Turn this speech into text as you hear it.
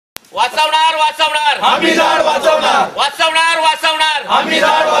वाचवणार वाचवणार आम्ही झाड वाचवणार, वाचवणार वाचवणार आम्ही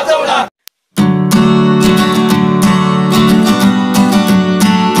झाड वाचवणार।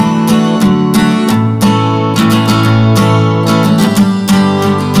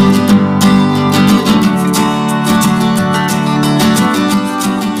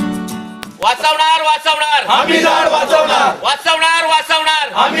 वाचवणार वाचवणार आम्ही झाड वाचवणार, वाचवणार वाचवणार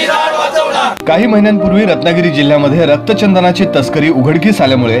आम्ही झाड वाचवणार। काही महिन्यांपूर्वी रत्नागिरी जिल्ह्यामध्ये रक्तचंदनाची तस्करी उघडकीस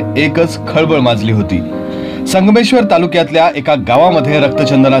आल्यामुळे एकच खळबळ माजली होती। संगमेश्वर तालुक्यातल्या एका गावामध्ये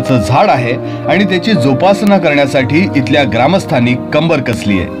रक्तचंदनाचं झाड आहे आणि त्याची जोपासना करण्यासाठी इथल्या ग्रामस्थांनी कंबर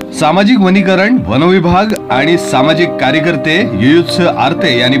कसली आहे। सामाजिक वनीकरण, वनविभाग आणि सामाजिक कार्यकर्ते युयुत्स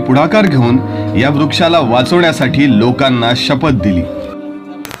आरते यांनी पुढाकार घेऊन या वृक्षाला वाचवण्यासाठी लोकांना शपथ दिली।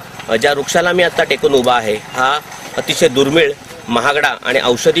 ज्या वृक्षाला मी आता टेकून उभा आहे हा अतिशय दुर्मिळ, महागडा आणि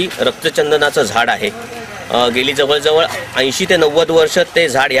औषधी रक्तचंदनाचं झाड आहे। गेली जवळजवळ 80 ते 90 वर्ष ते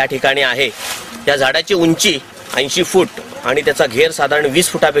झाड या ठिकाणी आहे। या झाडाची उंची 80 फूट आणि त्याचा घेर साधारण 20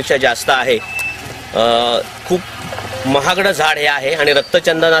 फुटापेक्षा जास्त आहे। खूप महागडं झाड हे आहे आणि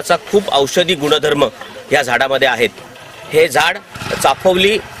रक्तचंदनाचा खूप औषधी गुणधर्म या झाडामध्ये आहेत। हे झाड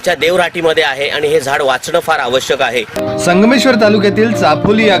चाफोलीच्या देवराटीमध्ये आहे आणि हे झाड वाचणं फार आवश्यक आहे। संगमेश्वर तालुक्यातील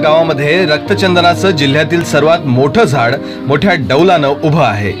चाफोली या गावामध्ये रक्तचंदनाचं जिल्ह्यातील सर्वात मोठं झाड मोठ्या डौलानं उभं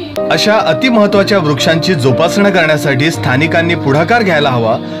आहे। अशा अतिमहत्वाच्या वृक्षांची जोपासना करण्यासाठी स्थानिकांनी पुढाकार घ्यायला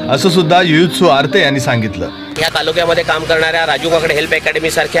हवा, असं सुद्धा युयुत्सु आरते यांनी सांगितलं। या तालुक्यामध्ये काम करणाऱ्या राजू काकडे हेल्प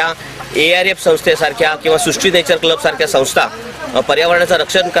अकॅडमी सारख्या, ARF संस्थेसारख्या किंवा सृष्टी नेचर क्लब सारख्या संस्था पर्यावरणाचं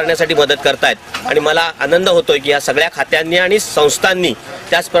रक्षण करण्यासाठी मदत करतायत आणि मला आनंद होतोय की या सगळ्या खात्यांनी आणि संस्थांनी,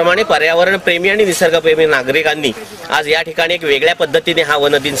 त्याचप्रमाणे पर्यावरण प्रेमी आणि निसर्गप्रेमी नागरिकांनी आज या ठिकाणी एक वेगळ्या पद्धतीने हा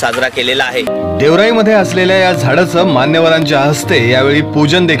वन दिन साजरा केलेला आहे। देवराईमध्ये असलेल्या या झाडाचं मान्यवरांच्या हस्ते यावेळी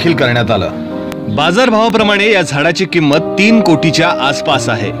पूजन देखील करण्यात आलं। बाजारभावाप्रमाणे या झाडाची किंमत 3 कोटीच्या आसपास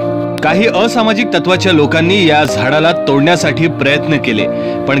आहे। काही असामाजिक तत्वाच्या लोकांनी या झाडाला तोडण्यासाठी प्रयत्न केले,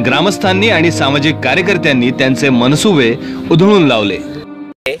 पण ग्रामस्थांनी आणि सामाजिक कार्यकर्त्यांनी त्यांचे मनसुबे उधळून लावले।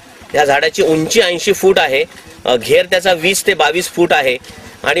 या झाडाची उंची 80 फूट आहे, घेर त्याचा 20 ते 22 फूट आहे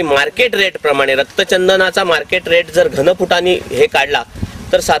आणि मार्केट रेट प्रमाणे रक्तचंदनाचा मार्केट रेट जर घनफुटांनी हे काढला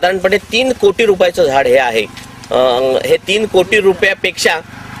तर साधारणपणे 3 कोटी रुपयाचं झाड हे आहे। हे 3 कोटी रुपयापेक्षा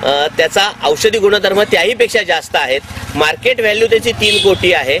त्याचा औषधी गुणधर्म त्याही पेक्षा जास्त आहेत। मार्केट व्हॅल्यू त्याची 3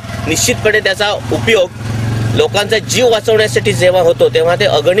 कोटी आहे। निश्चितपणे त्याचा उपयोग लोकांचा जीव वाचवण्यासाठी जेव्हा होतो तेव्हा ते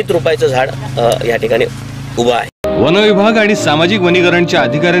अगणित रुपयाचं झाड या ठिकाणी उभं आहे। वन विभाग आणि सामाजिक वनीकरणच्या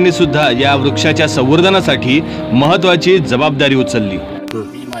अधिकाऱ्यांनी सुद्धा या वृक्षाच्या संवर्धनासाठी महत्त्वाची जबाबदारी उचलली।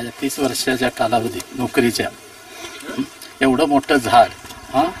 मी माझ्या 30 वर्षाच्या कालावधीत नोकरीच्या एवढं मोठं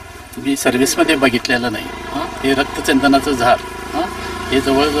झाड मी सर्व्हिसमध्ये बघितलेलं नाही। हे रक्तचंदनाचं झाड हे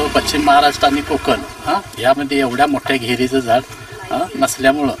जवळजवळ पश्चिम महाराष्ट्र आणि कोकण यामध्ये एवढ्या मोठ्या घेरीचं झाड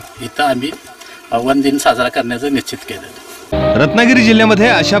नसल्यामुळं इथं आम्ही वन दिन साजरा करण्याचं निश्चित केलं। रत्नागिरी जिल्ह्यामध्ये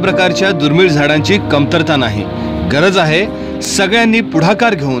अशा प्रकारच्या दुर्मिळ झाडांची कमतरता नाही। गरज आहे सगळ्यांनी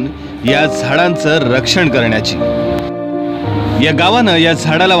पुढाकार घेऊन या झाडांचं रक्षण करण्याची। या गावानं या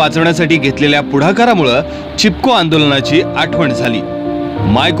झाडाला वाचवण्यासाठी घेतलेल्या पुढाकारामुळे चिपको आंदोलनाची आठवण झाली।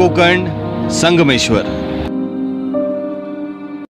 माय कोकण, संगमेश्वर।